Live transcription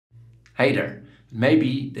Hey there, it may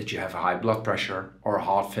be that you have a high blood pressure or a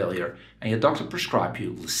heart failure and your doctor prescribed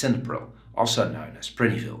you Lisinopril, also known as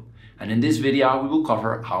Prinivil. And in this video we will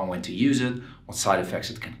cover how and when to use it, what side effects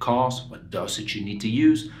it can cause, what dosage you need to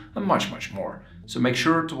use, and much more. So make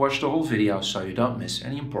sure to watch the whole video so you don't miss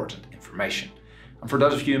any important information. And for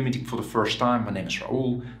those of you meeting for the first time, my name is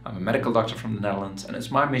Raoul, I'm a medical doctor from the Netherlands, and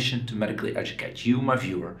it's my mission to medically educate you, my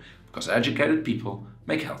viewer, because educated people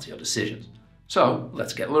make healthier decisions. So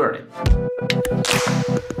let's get learning.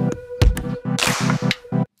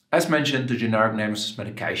 As mentioned, the generic name of this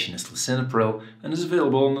medication is Lisinopril and is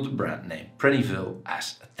available under the brand name Prinivil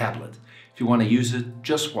as a tablet. If you want to use it,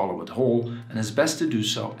 just swallow it whole, and it's best to do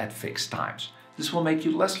so at fixed times. This will make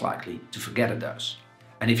you less likely to forget a dose.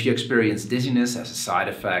 And if you experience dizziness as a side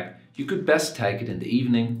effect, you could best take it in the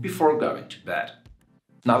evening before going to bed.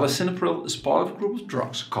 Now, Lisinopril is part of a group of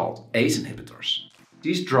drugs called ACE inhibitors.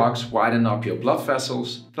 These drugs widen up your blood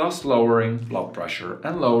vessels, thus lowering blood pressure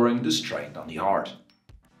and lowering the strain on the heart.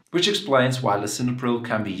 Which explains why Lisinopril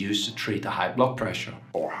can be used to treat a high blood pressure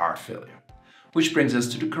or heart failure. Which brings us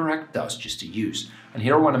to the correct dosages to use. And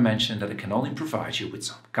here I want to mention that it can only provide you with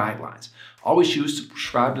some guidelines. Always use to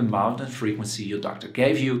prescribe the amount and frequency your doctor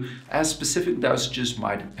gave you, as specific dosages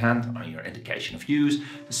might depend on your indication of use,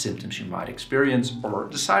 the symptoms you might experience, or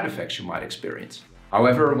the side effects you might experience.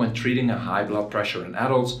 However, when treating a high blood pressure in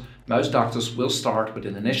adults, most doctors will start with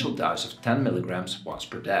an initial dose of 10 mg once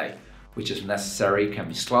per day, which if necessary can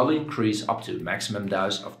be slowly increased up to a maximum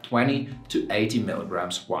dose of 20 to 80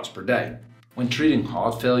 mg once per day. When treating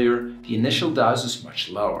heart failure, the initial dose is much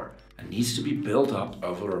lower and needs to be built up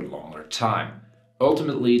over a longer time.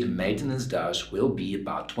 Ultimately, the maintenance dose will be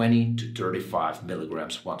about 20 to 35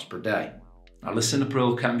 mg once per day. Now,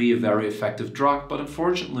 Lisinopril can be a very effective drug, but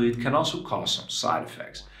unfortunately it can also cause some side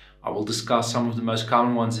effects. I will discuss some of the most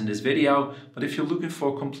common ones in this video, but if you're looking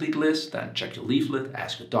for a complete list, then check your leaflet,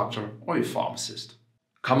 ask your doctor or your pharmacist.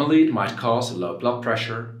 Commonly, it might cause a low blood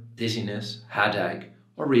pressure, dizziness, headache,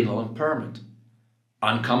 or renal impairment.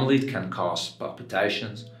 Uncommonly, it can cause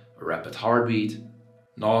palpitations, a rapid heartbeat,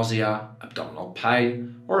 nausea, abdominal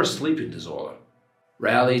pain, or a sleeping disorder.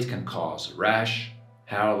 Rarely, it can cause a rash,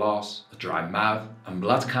 hair loss, a dry mouth, and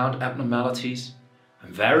blood count abnormalities.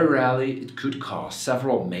 And very rarely, it could cause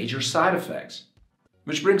several major side effects.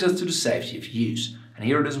 Which brings us to the safety of use. And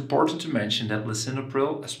here it is important to mention that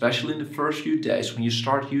Lisinopril, especially in the first few days when you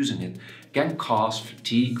start using it, can cause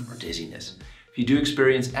fatigue or dizziness. If you do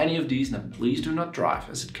experience any of these, then please do not drive,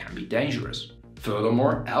 as it can be dangerous.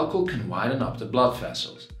 Furthermore, alcohol can widen up the blood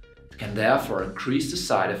vessels. It can therefore increase the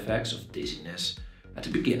side effects of dizziness at the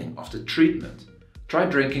beginning of the treatment. Try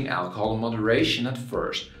drinking alcohol in moderation at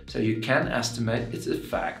first, so you can estimate its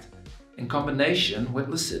effect in combination with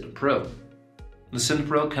Lisinopril.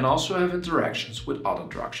 Lisinopril can also have interactions with other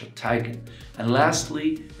drugs you're taking. And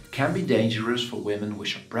lastly, it can be dangerous for women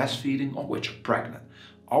which are breastfeeding or which are pregnant.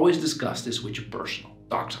 Always discuss this with your personal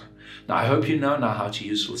doctor. Now, I hope you know now how to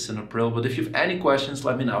use Lisinopril, but if you have any questions,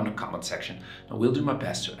 let me know in the comment section and we'll do my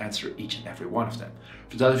best to answer each and every one of them.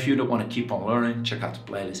 For those of you that want to keep on learning, check out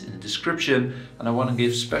the playlist in the description, and I want to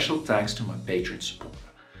give special thanks to my Patreon supporter.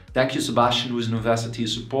 Thank you, Sebastian, who is an university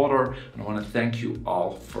supporter, and I want to thank you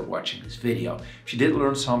all for watching this video. If you did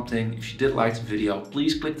learn something, if you did like the video,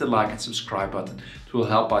 please click the like and subscribe button. It will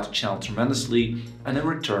help out the channel tremendously, and in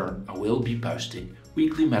return, I will be posting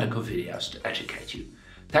weekly medical videos to educate you.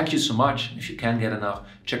 Thank you so much, and if you can't get enough,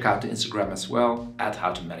 check out the Instagram as well,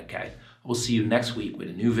 @howtomedicate. I will see you next week with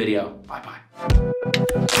a new video. Bye bye.